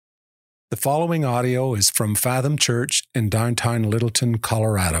The following audio is from Fathom Church in downtown Littleton,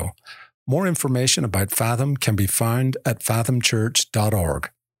 Colorado. More information about Fathom can be found at fathomchurch.org.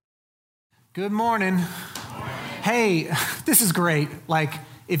 Good morning. Hey, this is great. Like,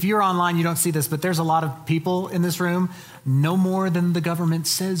 if you're online, you don't see this, but there's a lot of people in this room. No more than the government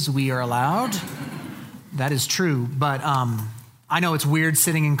says we are allowed. That is true, but I know it's weird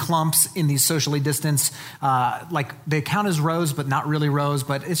sitting in clumps in these socially distanced, like they count as rows, but not really rows,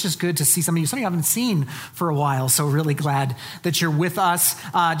 but it's just good to see some of you I haven't seen for a while, so really glad that you're with us.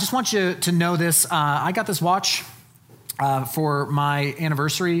 Just want you to know this. I got this watch for my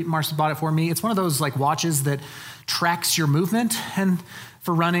anniversary. Marcia bought it for me. It's one of those like watches that tracks your movement and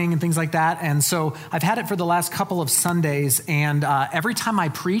for running and things like that. And so I've had it for the last couple of Sundays, and every time I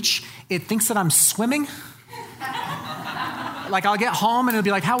preach, it thinks that I'm swimming. Like I'll get home and it'll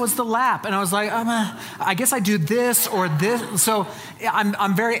be like, how was the lap? And I was like, I guess I do this or this. So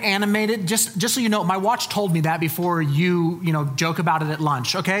I'm very animated. Just so you know, my watch told me that before you joke about it at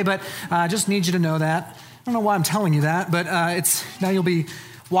lunch, okay? But I just need you to know that. I don't know why I'm telling you that, but now you'll be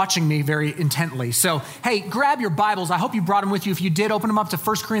watching me very intently. So, hey, grab your Bibles. I hope you brought them with you. If you did, open them up to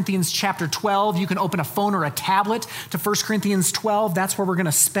 1 Corinthians chapter 12. You can open a phone or a tablet to 1 Corinthians 12. That's where we're going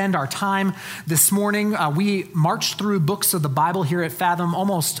to spend our time this morning. We marched through books of the Bible here at Fathom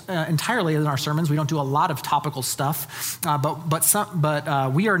almost entirely in our sermons. We don't do a lot of topical stuff,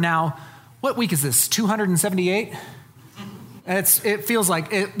 but we are now, what week is this? 278? It feels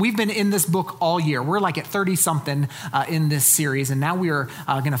like we've been in this book all year. We're like at 30-something in this series, and now we are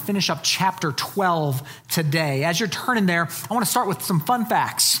going to finish up chapter 12 today. As you're turning there, I want to start with some fun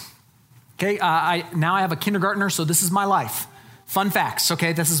facts. Okay, now I have a kindergartner, so this is my life. Fun facts,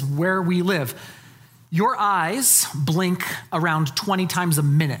 okay? This is where we live. Your eyes blink around 20 times a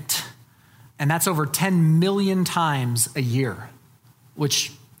minute, and that's over 10 million times a year,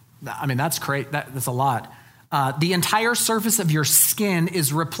 which, I mean, that's great. That's a lot. The entire surface of your skin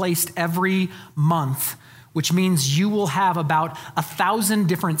is replaced every month, which means you will have about 1,000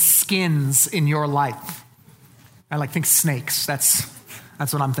 different skins in your life. I think snakes. That's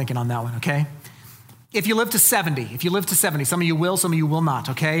what I'm thinking on that one, okay? If you live to 70, some of you will, some of you will not,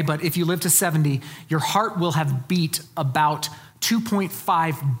 okay? But if you live to 70, your heart will have beat about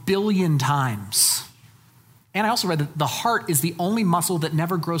 2.5 billion times. And I also read that the heart is the only muscle that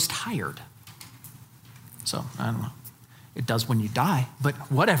never grows tired. So, I don't know. It does when you die, but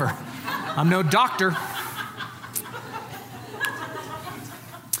whatever. I'm no doctor.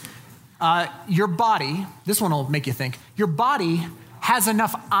 Your body, this one will make you think, your body has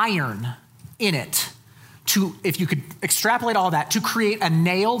enough iron in it to, if you could extrapolate all that, to create a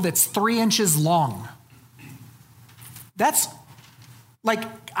nail that's 3 inches long. That's like,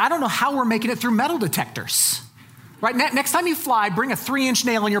 I don't know how we're making it through metal detectors. Right, next time you fly, bring a 3-inch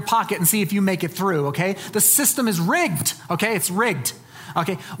nail in your pocket and see if you make it through, okay? The system is rigged, okay? It's rigged,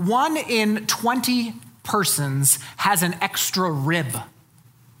 okay? 1 in 20 persons has an extra rib.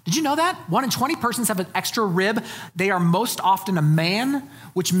 Did you know that? 1 in 20 persons have an extra rib. They are most often a man,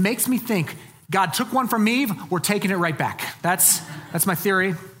 which makes me think, God took one from Eve, we're taking it right back. That's my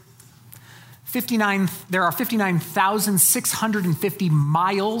theory. There are 59,650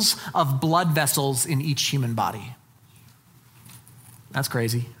 miles of blood vessels in each human body. That's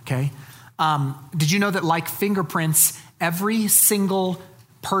crazy, okay? Did you know that like fingerprints, every single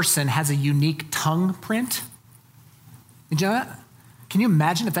person has a unique tongue print? Did you know that? Can you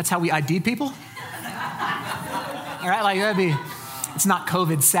imagine if that's how we ID'd people? All right, like it's not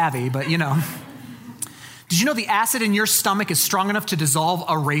COVID savvy, but you know. Did you know the acid in your stomach is strong enough to dissolve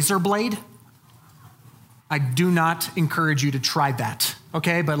a razor blade? I do not encourage you to try that,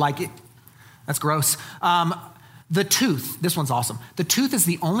 okay? But that's gross. The tooth, this one's awesome. The tooth is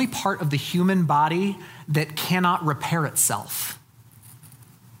the only part of the human body that cannot repair itself.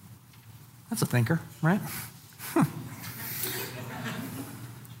 That's a thinker, right?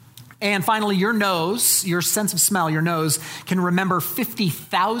 And finally, your nose, your sense of smell, your nose can remember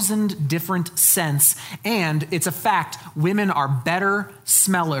 50,000 different scents. And it's a fact, women are better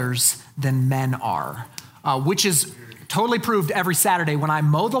smellers than men are, which is totally proved every Saturday when I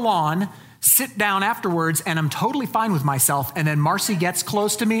mow the lawn, sit down afterwards, and I'm totally fine with myself. And then Marcy gets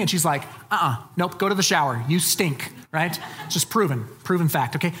close to me and she's like, nope, go to the shower. You stink, right? It's just proven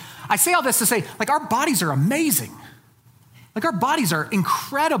fact, okay? I say all this to say, our bodies are amazing. Our bodies are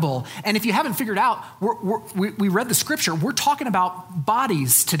incredible. And if you haven't figured out, we read the scripture. We're talking about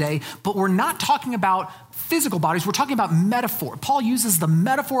bodies today, but we're not talking about physical bodies. We're talking about metaphor. Paul uses the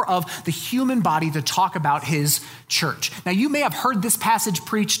metaphor of the human body to talk about his church. Now, you may have heard this passage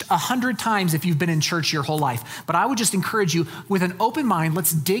preached 100 times if you've been in church your whole life, but I would just encourage you, with an open mind,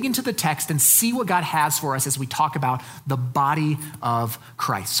 let's dig into the text and see what God has for us as we talk about the body of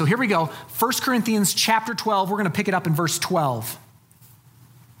Christ. So here we go. 1 Corinthians chapter 12, we're going to pick it up in verse 12.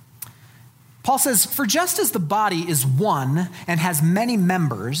 Paul says, "For just as the body is one and has many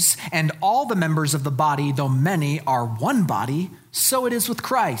members, and all the members of the body, though many, are one body, so it is with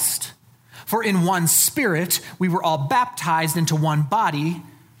Christ. For in one Spirit we were all baptized into one body,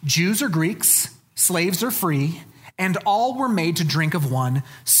 Jews or Greeks, slaves or free, and all were made to drink of one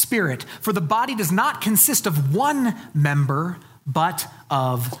Spirit. For the body does not consist of one member, but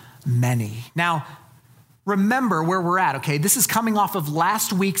of many." Now, remember where we're at, okay? This is coming off of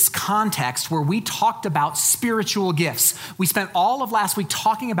last week's context where we talked about spiritual gifts. We spent all of last week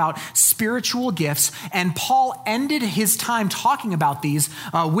talking about spiritual gifts, and Paul ended his time talking about these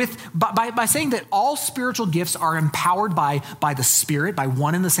by saying that all spiritual gifts are empowered by the Spirit, by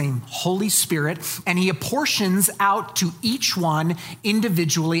one and the same Holy Spirit, and he apportions out to each one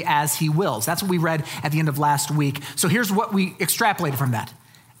individually as he wills. That's what we read at the end of last week. So here's what we extrapolated from that.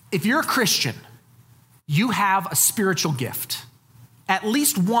 If you're a Christian, you have a spiritual gift, at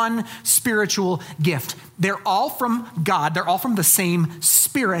least one spiritual gift. They're all from God. They're all from the same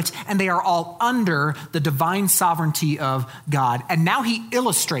Spirit, and they are all under the divine sovereignty of God. And now he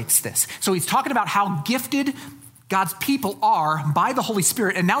illustrates this. So he's talking about how gifted God's people are by the Holy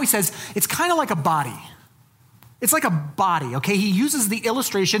Spirit. And now he says it's kind of like a body. It's like a body, okay? He uses the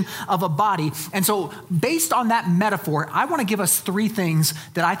illustration of a body. And so based on that metaphor, I want to give us three things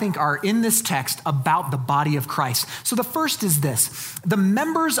that I think are in this text about the body of Christ. So the first is this: the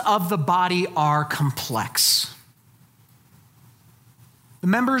members of the body are complex. The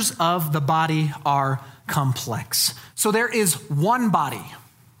members of the body are complex. So there is one body,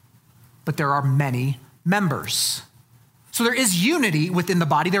 but there are many members. So there is unity within the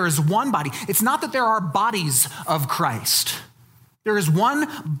body. There is one body. It's not that there are bodies of Christ. There is one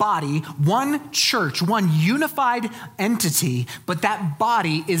body, one church, one unified entity, but that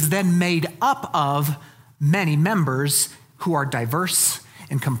body is then made up of many members who are diverse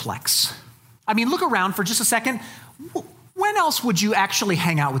and complex. I mean, look around for just a second. When else would you actually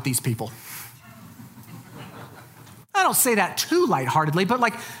hang out with these people? I don't say that too lightheartedly, but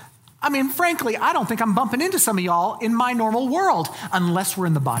frankly, I don't think I'm bumping into some of y'all in my normal world unless we're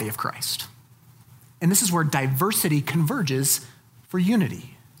in the body of Christ. And this is where diversity converges for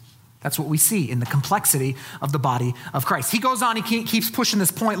unity. That's what we see in the complexity of the body of Christ. He goes on, he keeps pushing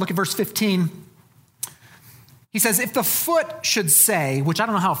this point. Look at verse 15. He says, if the foot should say, which I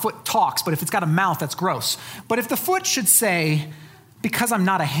don't know how a foot talks, but if it's got a mouth, that's gross. But if the foot should say, because I'm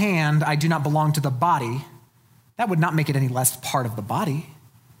not a hand, I do not belong to the body, that would not make it any less part of the body.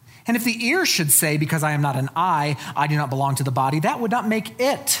 And if the ear should say, because I am not an eye, I do not belong to the body, that would not make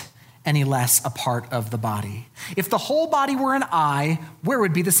it any less a part of the body. If the whole body were an eye, where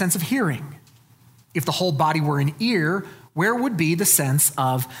would be the sense of hearing? If the whole body were an ear, where would be the sense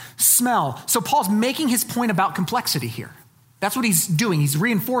of smell? So Paul's making his point about complexity here. That's what he's doing. He's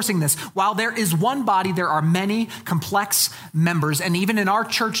reinforcing this. While there is one body, there are many complex members. And even in our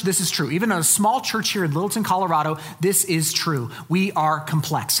church, this is true. Even in a small church here in Littleton, Colorado, this is true. We are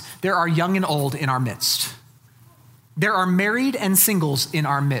complex. There are young and old in our midst. There are married and singles in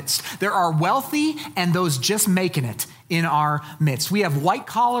our midst. There are wealthy and those just making it in our midst. We have white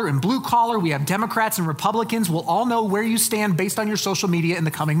collar and blue collar. We have Democrats and Republicans. We'll all know where you stand based on your social media in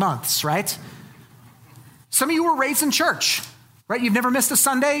the coming months, right? Some of you were raised in church, right? You've never missed a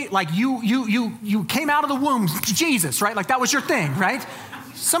Sunday. Like you came out of the womb, Jesus, right? Like that was your thing, right?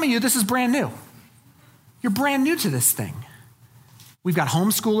 Some of you, this is brand new. You're brand new to this thing. We've got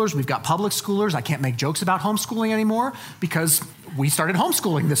homeschoolers. We've got public schoolers. I can't make jokes about homeschooling anymore because we started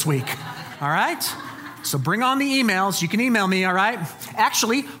homeschooling this week, all right? So bring on the emails. You can email me, all right?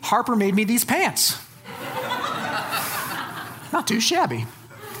 Actually, Harper made me these pants. Not too shabby.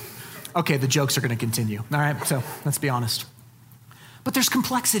 Okay, the jokes are going to continue. All right, so let's be honest. But there's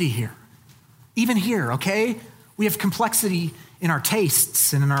complexity here. Even here, okay? We have complexity in our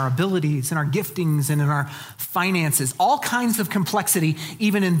tastes and in our abilities and our giftings and in our finances. All kinds of complexity,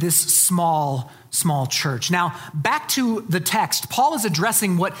 even in this small church. Now, back to the text. Paul is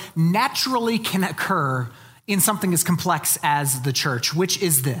addressing what naturally can occur in something as complex as the church, which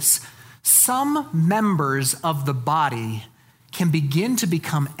is this. Some members of the body can begin to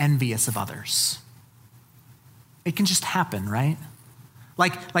become envious of others. It can just happen, right?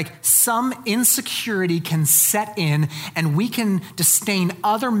 Like some insecurity can set in and we can disdain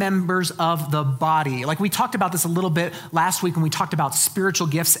other members of the body. Like we talked about this a little bit last week when we talked about spiritual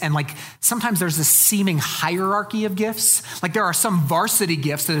gifts, and like sometimes there's this seeming hierarchy of gifts. Like there are some varsity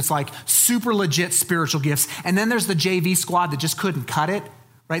gifts that it's like super legit spiritual gifts, and then there's the JV squad that just couldn't cut it.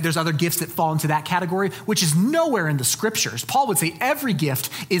 Right? There's other gifts that fall into that category, which is nowhere in the scriptures. Paul would say every gift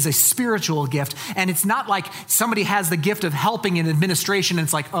is a spiritual gift, and it's not like somebody has the gift of helping in administration and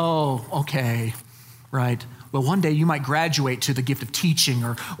it's like, oh, okay, right? Well, one day you might graduate to the gift of teaching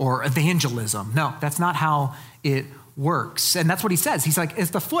or evangelism. No, that's not how it works. And that's what he says. He's like,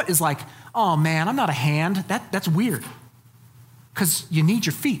 if the foot is like, oh man, I'm not a hand, that's weird because you need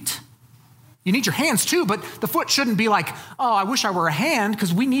your feet. You need your hands too, but the foot shouldn't be like, oh, I wish I were a hand,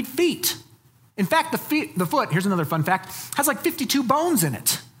 because we need feet. In fact, the foot, here's another fun fact, has like 52 bones in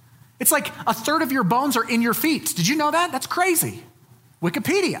it. It's like a third of your bones are in your feet. Did you know that? That's crazy.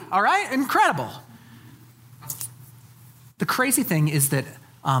 Wikipedia, all right? Incredible. The crazy thing is that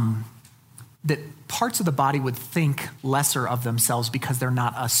that parts of the body would think lesser of themselves because they're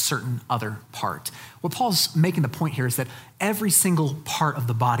not a certain other part. What Paul's making the point here is that every single part of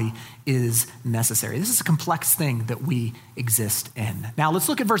the body is necessary. This is a complex thing that we exist in. Now let's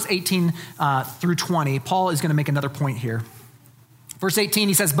look at verse 18 through 20. Paul is going to make another point here. Verse 18,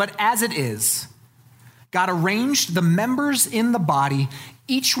 he says, "But as it is, God arranged the members in the body,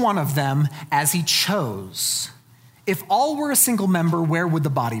 each one of them as he chose. If all were a single member, where would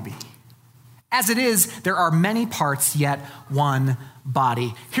the body be? As it is, there are many parts, yet one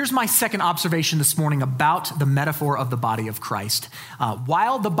body." Here's my second observation this morning about the metaphor of the body of Christ.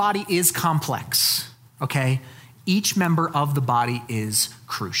 While the body is complex, okay, each member of the body is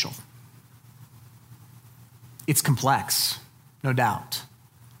crucial. It's complex, no doubt,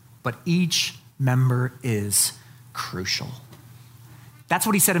 but each member is crucial. That's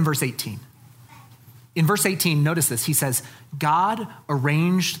what he said in verse 18. In verse 18, notice this. He says, God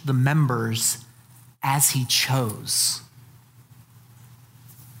arranged the members as he chose.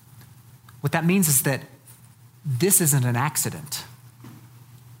 What that means is that this isn't an accident.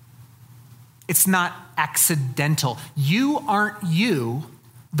 It's not accidental. You aren't you,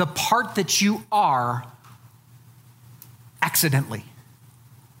 the part that you are, accidentally.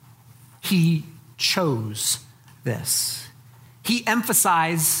 He chose this. He's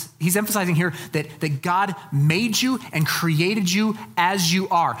emphasizing here that God made you and created you as you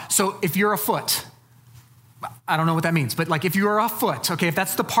are. So if you're a foot, I don't know what that means, but like if you're a foot, okay, if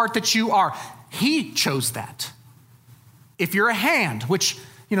that's the part that you are, he chose that. If you're a hand, which,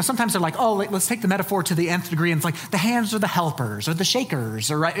 you know, sometimes they're like, oh, let's take the metaphor to the nth degree, and it's like the hands are the helpers or the shakers,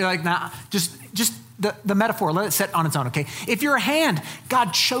 or right, like nah, just the metaphor, let it sit on its own, okay? If you're a hand,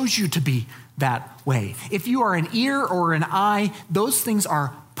 God chose you to be that way. If you are an ear or an eye, those things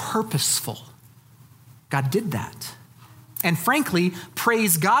are purposeful. God did that. And frankly,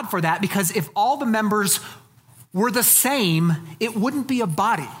 praise God for that, because if all the members were the same, it wouldn't be a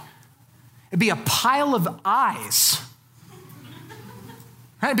body. It'd be a pile of eyes.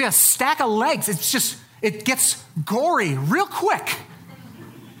 Right? It'd be a stack of legs. It gets gory real quick.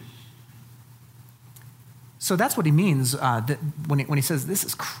 So that's what he means that when he says this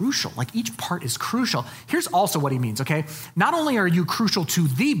is crucial, like each part is crucial. Here's also what he means, okay? Not only are you crucial to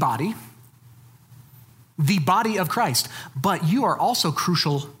the body of Christ, but you are also a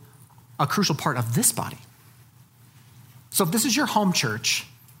crucial part of this body. So if this is your home church,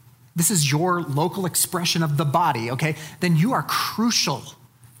 this is your local expression of the body, okay? Then you are crucial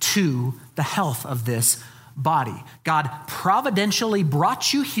to the health of this body. God providentially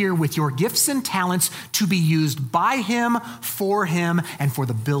brought you here with your gifts and talents to be used by him, and for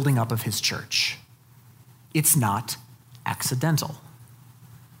the building up of his church. It's not accidental.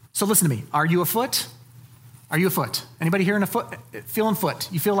 So listen to me. Are you a foot? Are you a foot? Anybody here in a foot? Feeling foot?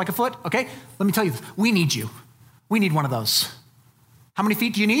 You feel like a foot? Okay. Let me tell you this. We need you. We need one of those. How many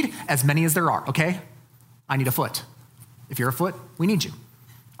feet do you need? As many as there are, okay? I need a foot. If you're a foot, we need you.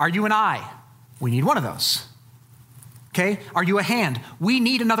 Are you an eye? We need one of those. Okay? Are you a hand? We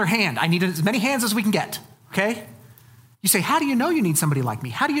need another hand. I need as many hands as we can get. Okay? You say, how do you know you need somebody like me?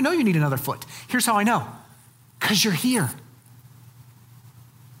 How do you know you need another foot? Here's how I know. Because you're here.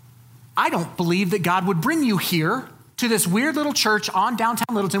 I don't believe that God would bring you here to this weird little church on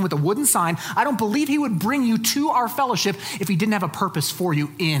downtown Littleton with a wooden sign. I don't believe he would bring you to our fellowship if he didn't have a purpose for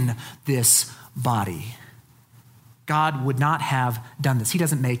you in this body. God would not have done this. He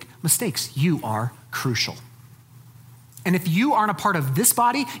doesn't make mistakes. You are crucial. And if you aren't a part of this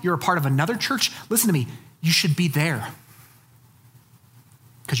body, you're a part of another church, listen to me, you should be there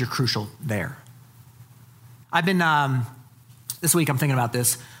because you're crucial there. I've been this week I'm thinking about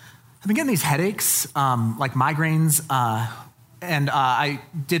this. I've been getting these headaches, like migraines, and I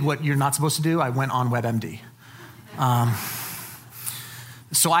did what you're not supposed to do. I went on WebMD.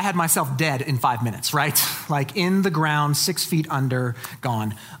 So I had myself dead in 5 minutes, right? Like in the ground, 6 feet under,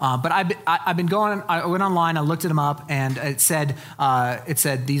 gone. But I've been going. I went online. I looked them up, and it said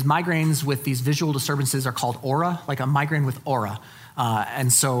these migraines with these visual disturbances are called aura, like a migraine with aura.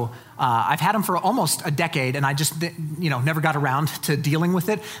 And so I've had them for almost a decade, and I just, never got around to dealing with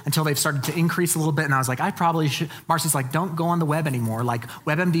it until they've started to increase a little bit. And I was like, I probably should. Marcy's like, don't go on the web anymore. Like,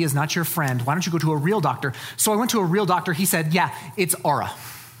 WebMD is not your friend. Why don't you go to a real doctor? So I went to a real doctor. He said, yeah, it's aura.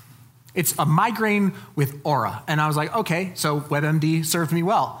 It's a migraine with aura. And I was like, okay, so WebMD served me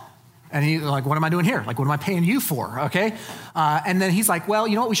well. And he's like, what am I doing here? Like, what am I paying you for? Okay. And then he's like, well,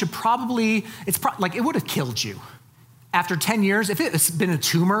 you know what? We should probably, it would have killed you. After 10 years, if it had been a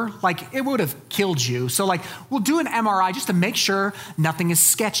tumor, like it would have killed you. So like, we'll do an MRI just to make sure nothing is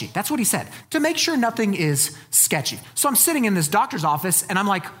sketchy. That's what he said, to make sure nothing is sketchy. So I'm sitting in this doctor's office and I'm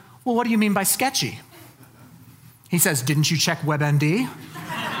like, well, what do you mean by sketchy? He says, didn't you check WebMD?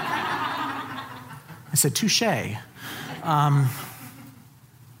 I said, touche.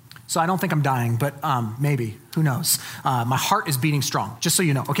 So I don't think I'm dying, but maybe, who knows? My heart is beating strong, just so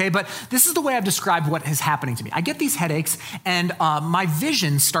you know, okay? But this is the way I've described what is happening to me. I get these headaches, and my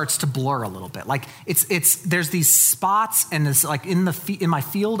vision starts to blur a little bit. Like there's these spots, and this like in my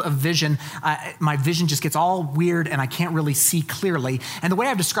field of vision, my vision just gets all weird, and I can't really see clearly. And the way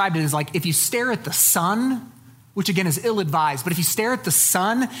I've described it is like if you stare at the sun, which again is ill-advised, but if you stare at the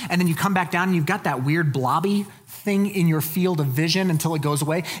sun and then you come back down and you've got that weird blobby thing in your field of vision until it goes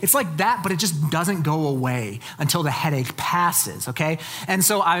away, it's like that, but it just doesn't go away until the headache passes, okay? And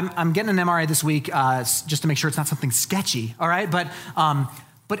so I'm getting an MRI this week just to make sure it's not something sketchy, all right? But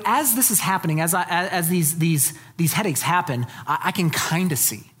as this is happening, as these headaches happen, I can kind of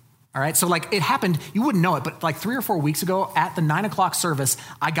see. All right, so like it happened, you wouldn't know it, but like 3 or 4 weeks ago at the 9 o'clock service,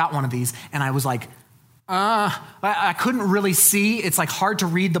 I got one of these and I was like, I couldn't really see. It's like hard to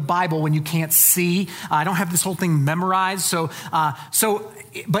read the Bible when you can't see. I don't have this whole thing memorized.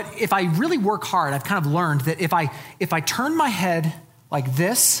 But if I really work hard, I've kind of learned that if I turn my head like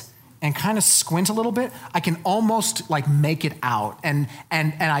this and kind of squint a little bit, I can almost like make it out. And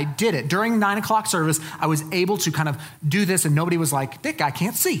I did it. During 9 o'clock service, I was able to kind of do this and nobody was like, that guy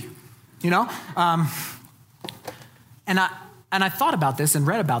can't see, you know? And I thought about this and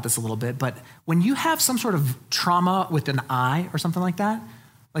read about this a little bit, but when you have some sort of trauma with an eye or something like that,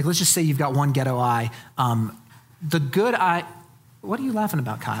 like let's just say you've got one ghetto eye, the good eye, what are you laughing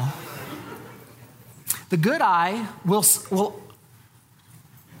about, Kyle? The good eye will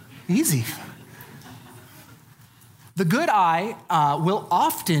easy. The good eye will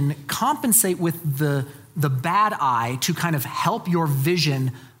often compensate with the bad eye to kind of help your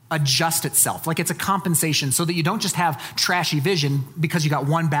vision adjust itself. Like it's a compensation so that you don't just have trashy vision because you got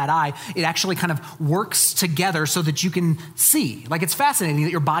one bad eye. It actually kind of works together so that you can see. Like it's fascinating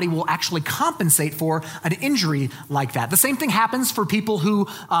that your body will actually compensate for an injury like that. The same thing happens for people who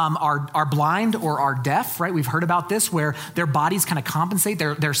are blind or are deaf, right? We've heard about this where their bodies kind of compensate,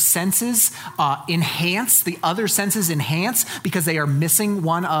 their senses enhance, the other senses enhance because they are missing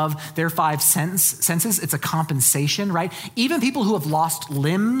one of their 5 senses. It's a compensation, right? Even people who have lost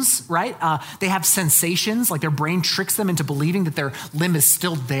limbs, right? They have sensations, like their brain tricks them into believing that their limb is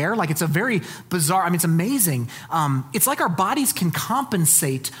still there. Like it's a very bizarre, it's amazing. It's like our bodies can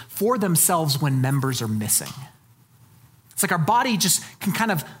compensate for themselves when members are missing. It's like our body just can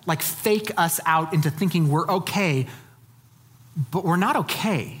kind of like fake us out into thinking we're okay, but we're not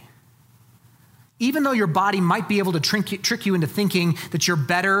okay. Even though your body might be able to trick you into thinking that you're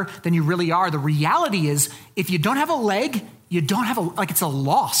better than you really are, the reality is if you don't have a leg, you don't have it's a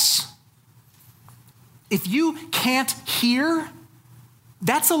loss. If you can't hear,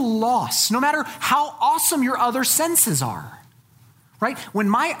 that's a loss, no matter how awesome your other senses are, right? When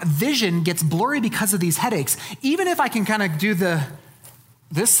my vision gets blurry because of these headaches, even if I can kind of do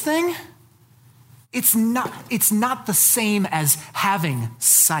this thing, it's not the same as having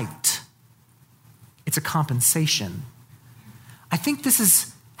sight. It's a compensation. I think this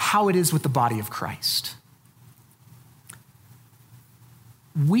is how it is with the body of Christ.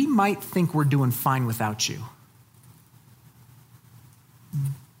 We might think we're doing fine without you,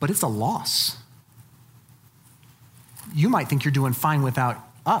 but it's a loss. You might think you're doing fine without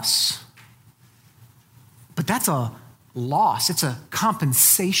us, but that's a loss. It's a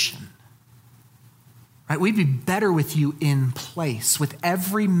compensation, right? We'd be better with you in place, with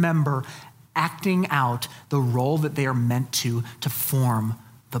every member acting out the role that they are meant to form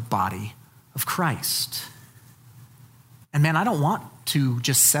the body of Christ. And man, I don't want to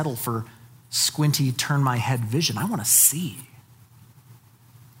just settle for squinty, turn my head vision. I want to see.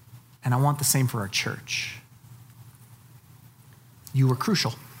 And I want the same for our church. You are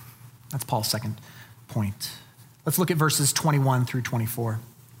crucial. That's Paul's second point. Let's look at verses 21 through 24.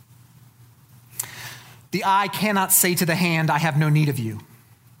 The eye cannot say to the hand, I have no need of you.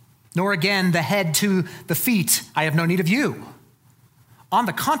 Nor again the head to the feet, I have no need of you. On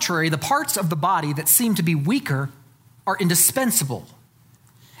the contrary, the parts of the body that seem to be weaker are indispensable.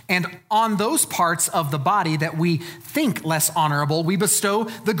 And on those parts of the body that we think less honorable, we bestow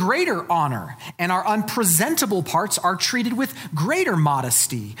the greater honor. And our unpresentable parts are treated with greater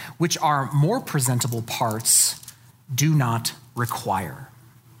modesty, which our more presentable parts do not require.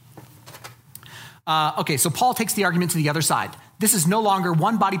 Okay, so Paul takes the argument to the other side. This is no longer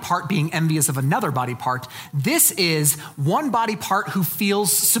one body part being envious of another body part. This is one body part who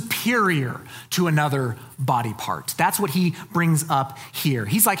feels superior to another body part. That's what he brings up here.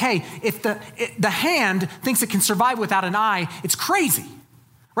 He's like, hey, if the hand thinks it can survive without an eye, it's crazy,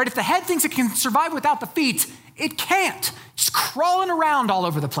 right? If the head thinks it can survive without the feet, it can't. Just crawling around all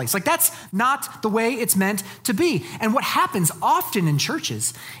over the place. Like, that's not the way it's meant to be. And what happens often in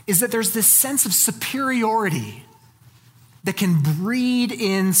churches is that there's this sense of superiority that can breed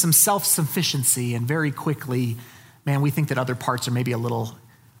in some self-sufficiency, and very quickly, man, we think that other parts are maybe a little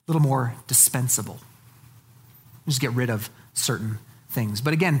more dispensable. Just get rid of certain things.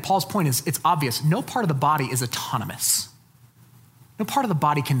 But again, Paul's point is, it's obvious. No part of the body is autonomous. No part of the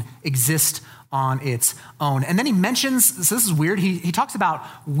body can exist on its own. And then he mentions, so this is weird, he talks about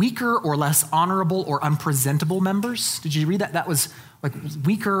weaker or less honorable or unpresentable members. Did you read that? That was like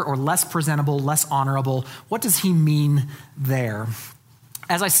weaker or less presentable, less honorable. What does he mean there?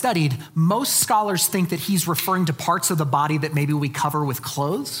 As I studied, most scholars think that he's referring to parts of the body that maybe we cover with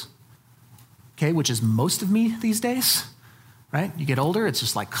clothes, okay, which is most of me these days, right? You get older, it's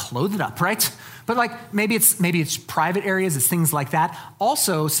just like clothe it up, right? But like maybe it's private areas, it's things like that.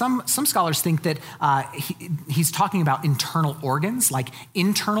 Also, some scholars think that he's talking about internal organs, like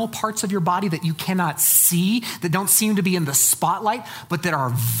internal parts of your body that you cannot see, that don't seem to be in the spotlight, but that are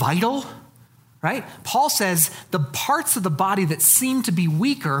vital, right? Paul says the parts of the body that seem to be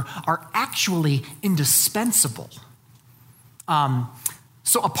weaker are actually indispensable.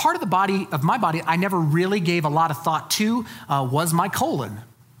 So a part of my body I never really gave a lot of thought to was my colon.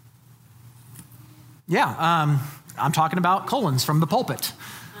 Yeah, I'm talking about colons from the pulpit.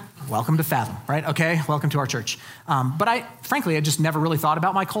 Welcome to Fathom, right? Okay, welcome to our church. But I just never really thought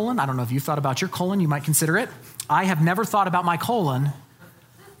about my colon. I don't know if you've thought about your colon. You might consider it. I have never thought about my colon.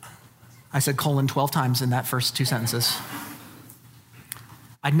 I said colon 12 times in that first two sentences.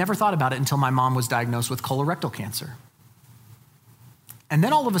 I'd never thought about it until my mom was diagnosed with colorectal cancer. And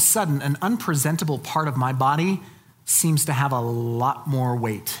then all of a sudden, an unpresentable part of my body seems to have a lot more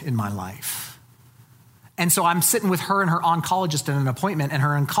weight in my life. And so I'm sitting with her and her oncologist at an appointment, and her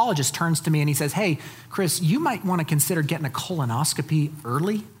oncologist turns to me and he says, hey, Chris, you might want to consider getting a colonoscopy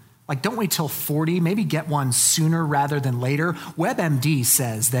early. Like, don't wait till 40, maybe get one sooner rather than later. WebMD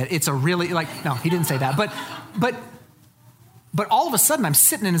says that it's a really, no, he didn't say that. But all of a sudden I'm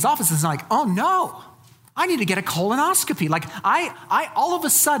sitting in his office and I'm like, oh no, I need to get a colonoscopy. Like I all of a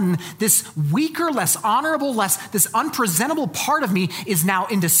sudden, this weaker, less honorable, this unpresentable part of me is now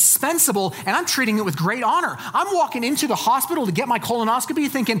indispensable, and I'm treating it with great honor. I'm walking into the hospital to get my colonoscopy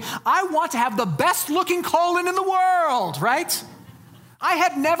thinking, I want to have the best looking colon in the world, right? I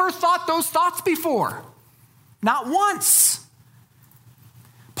had never thought those thoughts before. Not once.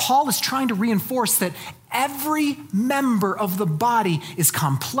 Paul is trying to reinforce that every member of the body is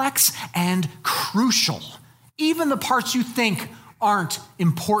complex and crucial. Even the parts you think aren't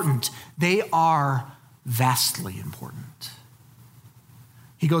important, they are vastly important.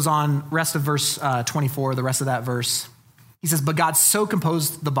 He goes on, rest of verse 24, the rest of that verse. He says, but God so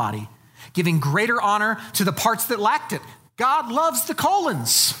composed the body, giving greater honor to the parts that lacked it. God loves the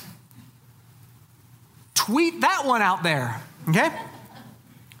colons. Tweet that one out there, okay?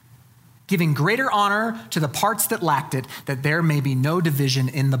 Giving greater honor to the parts that lacked it, that there may be no division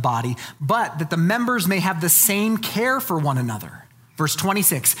in the body, but that the members may have the same care for one another. Verse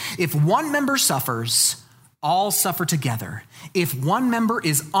 26, if one member suffers, all suffer together. If one member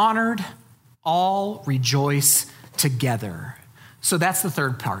is honored, all rejoice together. So that's the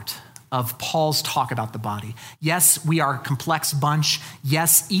third part of Paul's talk about the body. Yes, we are a complex bunch.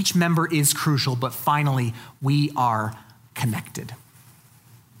 Yes, each member is crucial, but finally, we are connected.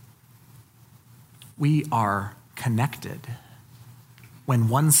 We are connected. When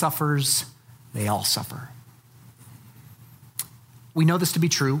one suffers, they all suffer. We know this to be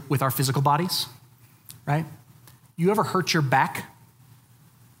true with our physical bodies, right? You ever hurt your back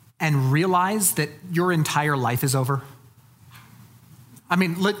and realize that your entire life is over? I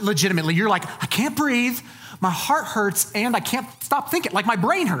mean, legitimately, you're like, I can't breathe, my heart hurts, and I can't stop thinking. Like my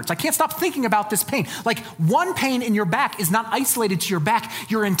brain hurts. I can't stop thinking about this pain. Like one pain in your back is not isolated to your back.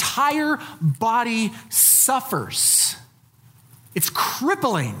 Your entire body suffers. It's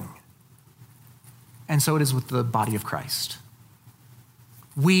crippling. And so it is with the body of Christ.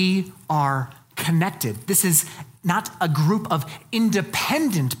 We are connected. This is not a group of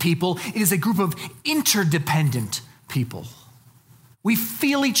independent people. It is a group of interdependent people. We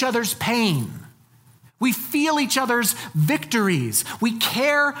feel each other's pain. We feel each other's victories. We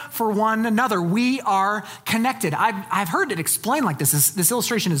care for one another. We are connected. I've heard it explained like this. This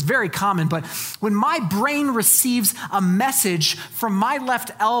illustration is very common, but when my brain receives a message from my left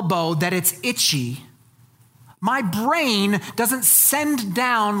elbow that it's itchy, my brain doesn't send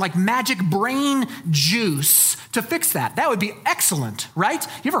down like magic brain juice to fix that. That would be excellent, right?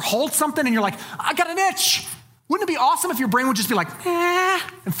 You ever hold something and you're like, I got an itch. Wouldn't it be awesome if your brain would just be like,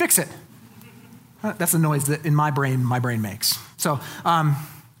 and fix it? That's the noise that in my brain makes. So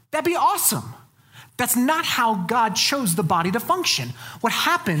that'd be awesome. That's not how God chose the body to function. What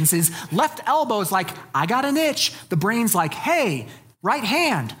happens is left elbow is like, I got an itch. The brain's like, hey, right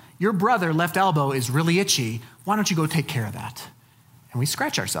hand, your brother left elbow is really itchy. Why don't you go take care of that? And we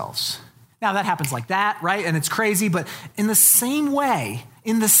scratch ourselves. Now that happens like that, right? And it's crazy, but in the same way,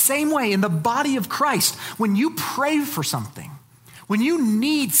 in the body of Christ, when you pray for something, when you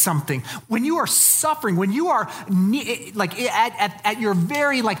need something, when you are suffering, when you are like at your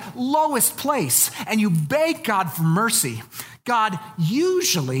very like lowest place and you beg God for mercy, God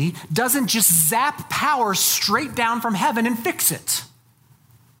usually doesn't just zap power straight down from heaven and fix it.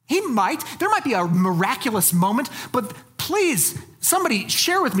 There might be a miraculous moment, but please, somebody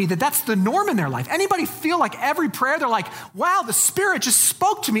share with me that that's the norm in their life. Anybody feel like every prayer, they're like, wow, the Spirit just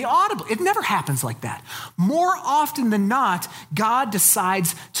spoke to me audibly. It never happens like that. More often than not, God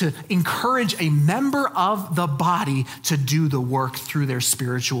decides to encourage a member of the body to do the work through their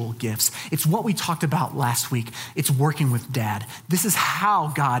spiritual gifts. It's what we talked about last week. It's working with Dad. This is how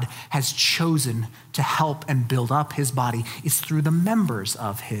God has chosen to help and build up his body. It's through the members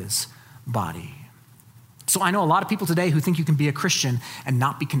of his body. So I know a lot of people today who think you can be a Christian and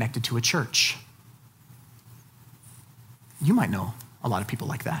not be connected to a church. You might know a lot of people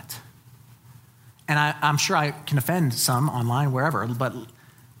like that. And I'm sure I can offend some online, wherever, but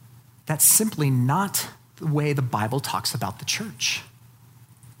that's simply not the way the Bible talks about the church.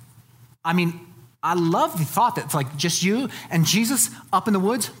 I mean, I love the thought that it's like just you and Jesus up in the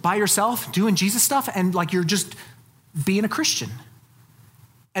woods by yourself doing Jesus stuff and like you're just being a Christian.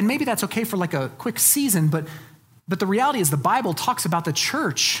 And maybe that's okay for like a quick season, but the reality is the Bible talks about the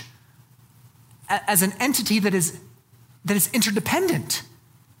church as an entity that is interdependent,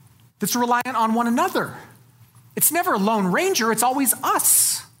 that's reliant on one another. It's never a lone ranger, it's always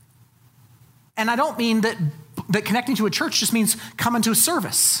us. And I don't mean that connecting to a church just means coming to a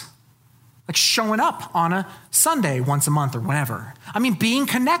service, like showing up on a Sunday once a month or whenever. I mean, being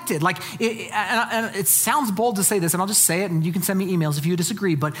connected. Like, it sounds bold to say this, and I'll just say it, and you can send me emails if you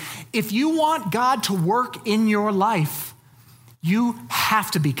disagree. But if you want God to work in your life, you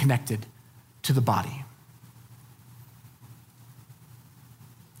have to be connected to the body.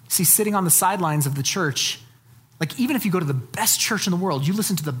 See, sitting on the sidelines of the church, like even if you go to the best church in the world, you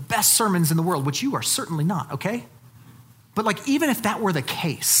listen to the best sermons in the world, which you are certainly not, okay? But like even if that were the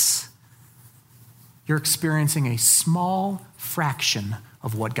case, you're experiencing a small fraction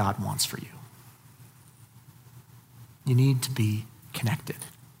of what God wants for you. You need to be connected.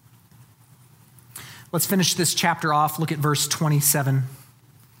 Let's finish this chapter off. Look at verse 27.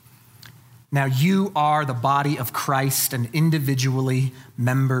 Now you are the body of Christ and individually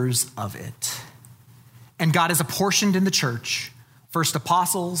members of it. And God has apportioned in the church first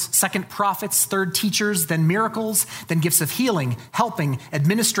apostles, second prophets, third teachers, then miracles, then gifts of healing, helping,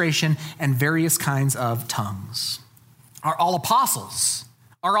 administration, and various kinds of tongues. Are all apostles?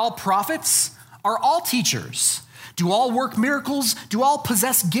 Are all prophets? Are all teachers? Do all work miracles? Do all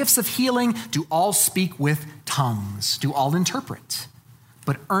possess gifts of healing? Do all speak with tongues? Do all interpret?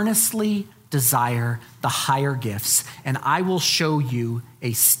 But earnestly desire the higher gifts, and I will show you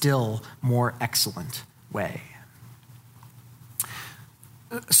a still more excellent way.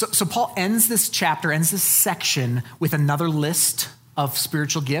 So Paul ends this chapter, ends this section with another list of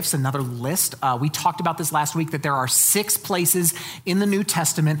spiritual gifts, another list. We talked about this last week, that there are 6 places in the New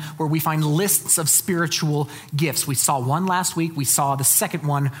Testament where we find lists of spiritual gifts. We saw one last week. We saw the second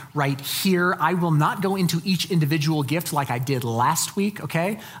one right here. I will not go into each individual gift like I did last week,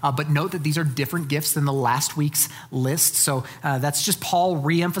 okay? But note that these are different gifts than the last week's list. So that's just Paul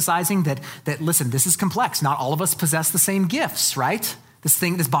re-emphasizing that, listen, this is complex. Not all of us possess the same gifts, right?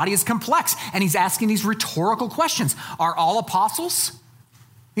 This body is complex. And he's asking these rhetorical questions. Are all apostles?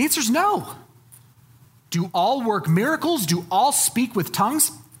 The answer is no. Do all work miracles? Do all speak with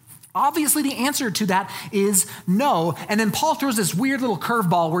tongues? Obviously, the answer to that is no. And then Paul throws this weird little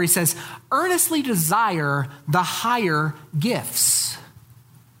curveball where he says, earnestly desire the higher gifts.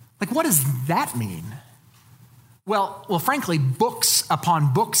 Like, what does that mean? Well, frankly, books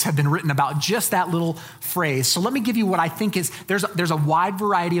upon books have been written about just that little phrase. So let me give you what I think is, there's a wide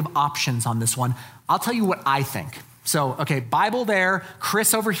variety of options on this one. I'll tell you what I think. So, okay, Bible there,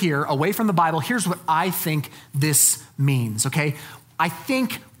 Chris over here, away from the Bible. Here's what I think this means, okay? I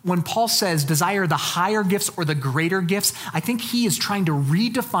think when Paul says desire the higher gifts or the greater gifts, I think he is trying to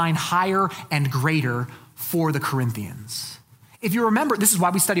redefine higher and greater for the Corinthians. If you remember, this is why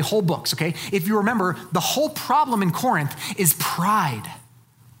we study whole books, okay? If you remember, the whole problem in Corinth is pride.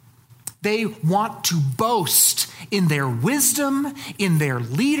 They want to boast in their wisdom, in their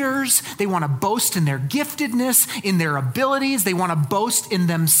leaders. They want to boast in their giftedness, in their abilities. They want to boast in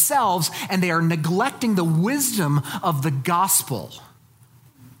themselves, and they are neglecting the wisdom of the gospel.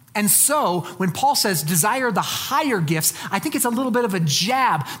 And so when Paul says desire the higher gifts, I think it's a little bit of a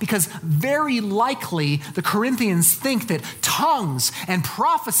jab, because very likely the Corinthians think that tongues and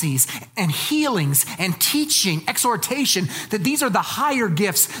prophecies and healings and teaching, exhortation, that these are the higher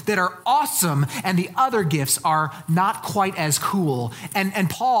gifts that are awesome and the other gifts are not quite as cool. And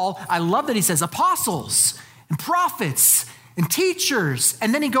Paul, I love that he says apostles and prophets and teachers.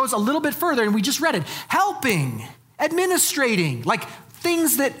 And then he goes a little bit further, and we just read it, helping, administrating, like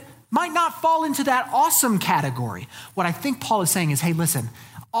things that might not fall into that awesome category. What I think Paul is saying is, hey, listen,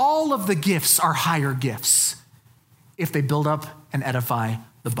 all of the gifts are higher gifts if they build up and edify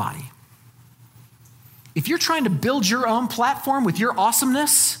the body. If you're trying to build your own platform with your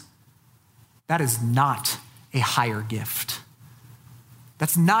awesomeness, that is not a higher gift.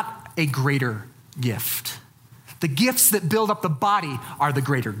 That's not a greater gift. The gifts that build up the body are the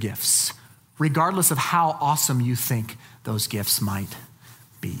greater gifts, regardless of how awesome you think those gifts might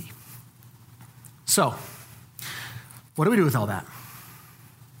be. So, what do we do with all that?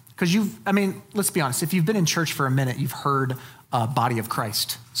 Because let's be honest, if you've been in church for a minute, you've heard a Body of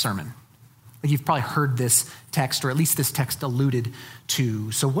Christ sermon. Like, you've probably heard this text, or at least this text alluded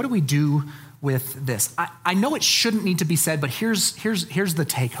to. So what do we do with this? I know it shouldn't need to be said, but here's the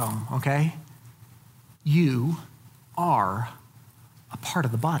take home, okay? You are a part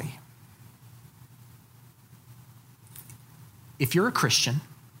of the body. If you're a Christian,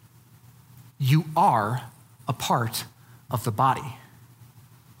 you are a part of the body.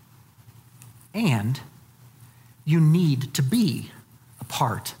 And you need to be a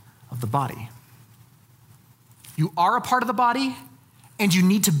part of the body. You are a part of the body, and you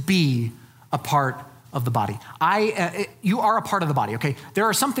need to be a part of the body. You are a part of the body, okay? There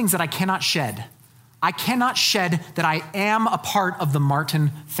are some things that I cannot shed. I cannot shed that I am a part of the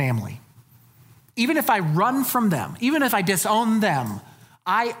Martin family. Even if I run from them, even if I disown them,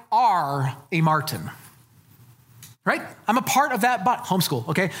 I are a Martin, right? I'm a part of that body. Homeschool,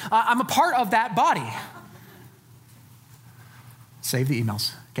 okay? I'm a part of that body. Save the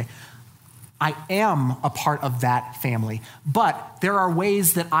emails, okay? I am a part of that family, but there are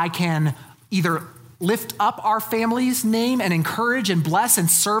ways that I can either lift up our family's name and encourage and bless and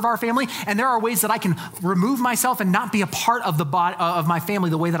serve our family. And there are ways that I can remove myself and not be a part of the body of my family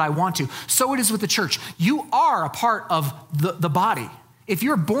the way that I want to. So it is with the church. You are a part of the body. If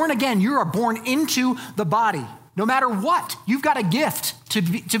you're born again, you are born into the body. No matter what, you've got a gift to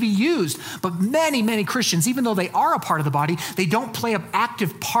be used. But many, many Christians, even though they are a part of the body, they don't play an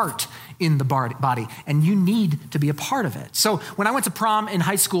active part in the body, and you need to be a part of it. So when I went to prom in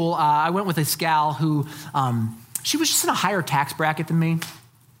high school, I went with this gal who, she was just in a higher tax bracket than me.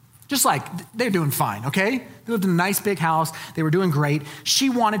 Just like, they're doing fine, okay? They lived in a nice big house. They were doing great. She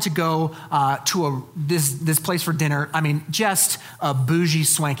wanted to go to this place for dinner. I mean, just a bougie,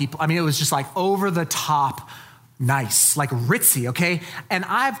 swanky, it was just like over the top nice, like ritzy, okay? And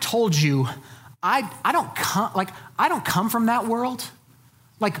I've told you, I don't come from that world.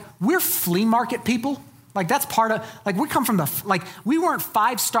 Like, we're flea market people. Like, that's part of, like, we come from we weren't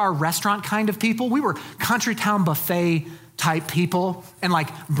 5-star restaurant kind of people. We were country town buffet type people, and like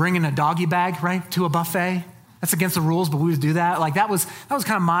bringing a doggy bag, right, to a buffet. That's against the rules, but we would do that. Like that was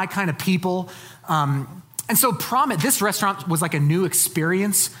kind of my kind of people. And so this restaurant was like a new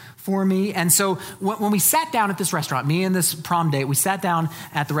experience for me. And so when we sat down at this restaurant, me and this prom date, we sat down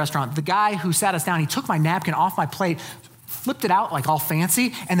at the restaurant. The guy who sat us down, he took my napkin off my plate, flipped it out like all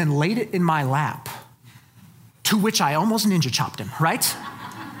fancy, and then laid it in my lap, to which I almost ninja chopped him, right?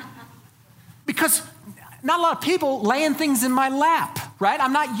 Because not a lot of people laying things in my lap, right?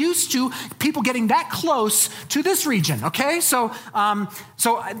 I'm not used to people getting that close to this region, okay? So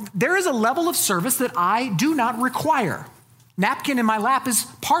there is a level of service that I do not require. Napkin in my lap is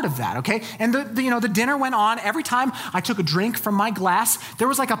part of that, okay? And the dinner went on. Every time I took a drink from my glass, there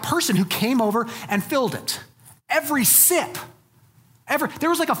was like a person who came over and filled it. Every sip. There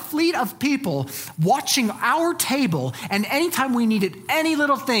was like a fleet of people watching our table, and anytime we needed any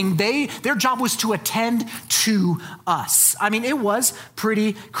little thing, their job was to attend to us. I mean, it was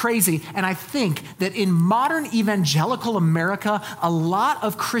pretty crazy. And I think that in modern evangelical America, a lot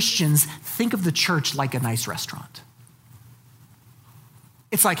of Christians think of the church like a nice restaurant.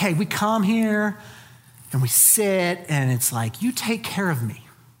 It's like, hey, we come here and we sit, and it's like, you take care of me.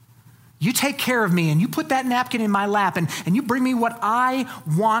 You take care of me, and you put that napkin in my lap, and you bring me what I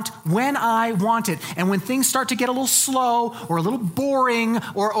want when I want it. And when things start to get a little slow or a little boring,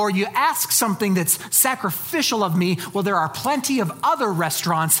 or you ask something that's sacrificial of me, well, there are plenty of other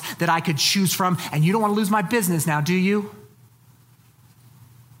restaurants that I could choose from, and you don't want to lose my business now, do you?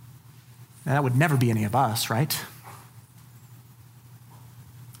 Now, that would never be any of us, right?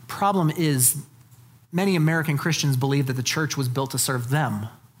 Problem is, many American Christians believe that the church was built to serve them.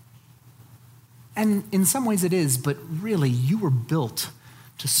 And in some ways it is, but really you were built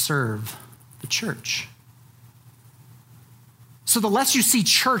to serve the church. So the less you see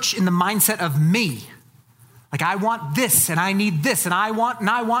church in the mindset of me, like I want this and I need this and I want and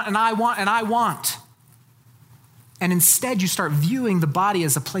I want and I want and I want. And instead you start viewing the body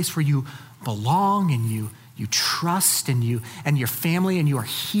as a place where you belong and you trust and your family, and you are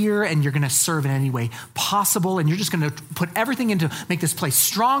here and you're going to serve in any way possible, and you're just going to put everything in to make this place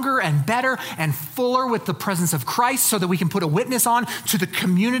stronger and better and fuller with the presence of Christ, so that we can put a witness on to the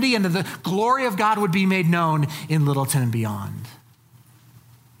community and that the glory of God would be made known in Littleton and beyond.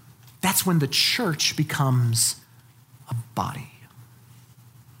 That's when the church becomes a body.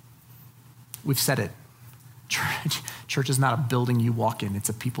 We've said it. Church is not a building you walk in, it's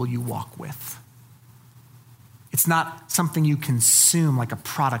a people you walk with. It's not something you consume like a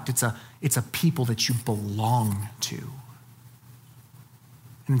product. It's a people that you belong to.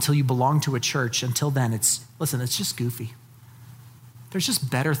 And until you belong to a church, until then, it's just goofy. There's just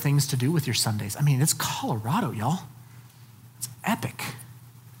better things to do with your Sundays. I mean, it's Colorado, y'all. It's epic.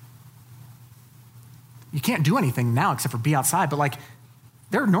 You can't do anything now except for be outside, but like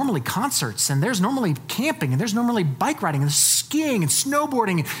there are normally concerts, and there's normally camping, and there's normally bike riding, and there's skiing and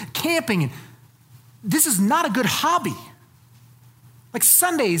snowboarding and camping, and this is not a good hobby. Like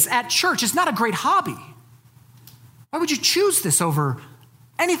Sundays at church is not a great hobby. Why would you choose this over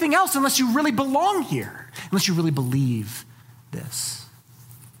anything else unless you really belong here, unless you really believe this?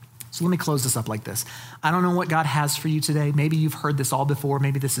 So let me close this up like this. I don't know what God has for you today. Maybe you've heard this all before.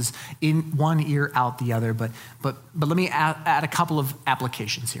 Maybe this is in one ear, out the other. But let me add a couple of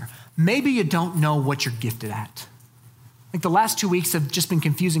applications here. Maybe you don't know what you're gifted at. Like the last 2 weeks have just been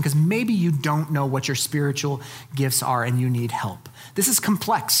confusing because maybe you don't know what your spiritual gifts are and you need help. This is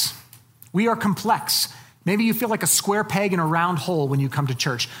complex. We are complex. Maybe you feel like a square peg in a round hole when you come to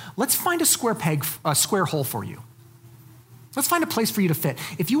church. Let's find a square hole for you. Let's find a place for you to fit.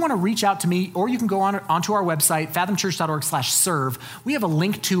 If you want to reach out to me, or you can go onto our website, fathomchurch.org/serve. We have a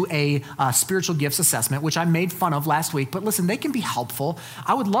link to a spiritual gifts assessment, which I made fun of last week. But listen, they can be helpful.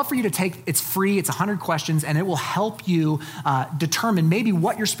 I would love for you to take, it's free, it's 100 questions, and it will help you determine maybe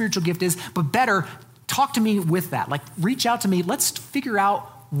what your spiritual gift is. But better, talk to me with that. Like, reach out to me. Let's figure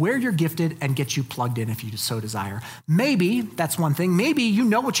out where you're gifted and get you plugged in if you so desire. Maybe, that's one thing. Maybe you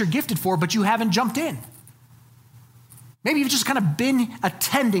know what you're gifted for, but you haven't jumped in. Maybe you've just kind of been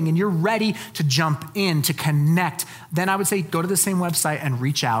attending and you're ready to jump in, to connect. Then I would say go to the same website and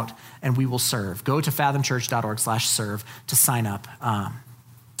reach out and we will serve. Go to fathomchurch.org/serve to sign up.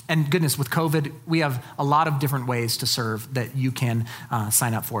 And goodness, with COVID, we have a lot of different ways to serve that you can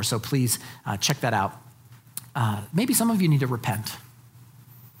sign up for. So please check that out. Maybe some of you need to repent.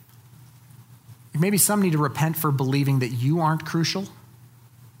 Maybe some need to repent for believing that you aren't crucial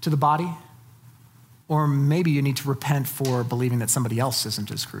to the body. Or maybe you need to repent for believing that somebody else isn't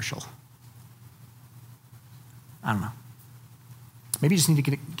as crucial. I don't know. Maybe you just need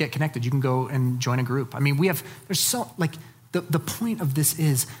to get connected. You can go and join a group. I mean, The point of this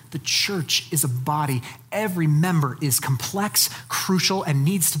is the church is a body. Every member is complex, crucial, and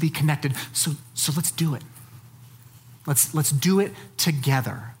needs to be connected. So let's do it. Let's do it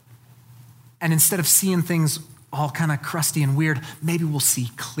together. And instead of seeing things all kind of crusty and weird, maybe we'll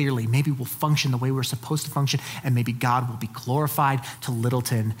see clearly. Maybe we'll function the way we're supposed to function, and maybe God will be glorified to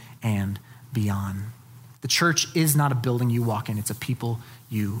Littleton and beyond. The church is not a building you walk in. It's a people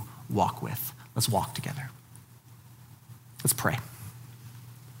you walk with. Let's walk together. Let's pray.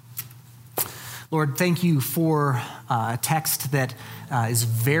 Lord, thank you for a text that is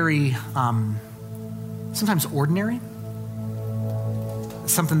very, sometimes ordinary.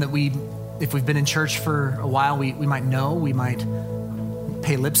 Something that if we've been in church for a while, we might know, we might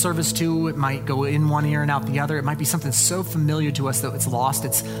pay lip service to. It might go in one ear and out the other. It might be something so familiar to us that it's lost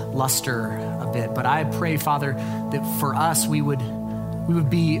its luster a bit. But I pray, Father, that for us, we would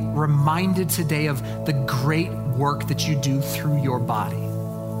be reminded today of the great work that you do through your body.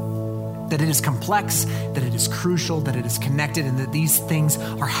 That it is complex, that it is crucial, that it is connected, and that these things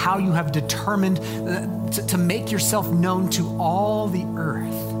are how you have determined to make yourself known to all the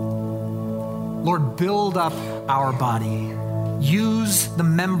earth. Lord, build up our body. Use the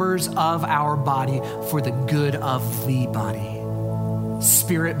members of our body for the good of the body.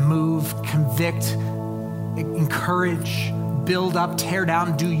 Spirit, move, convict, encourage, build up, tear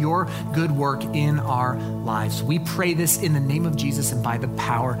down, do your good work in our lives. We pray this in the name of Jesus and by the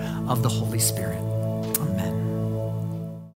power of the Holy Spirit.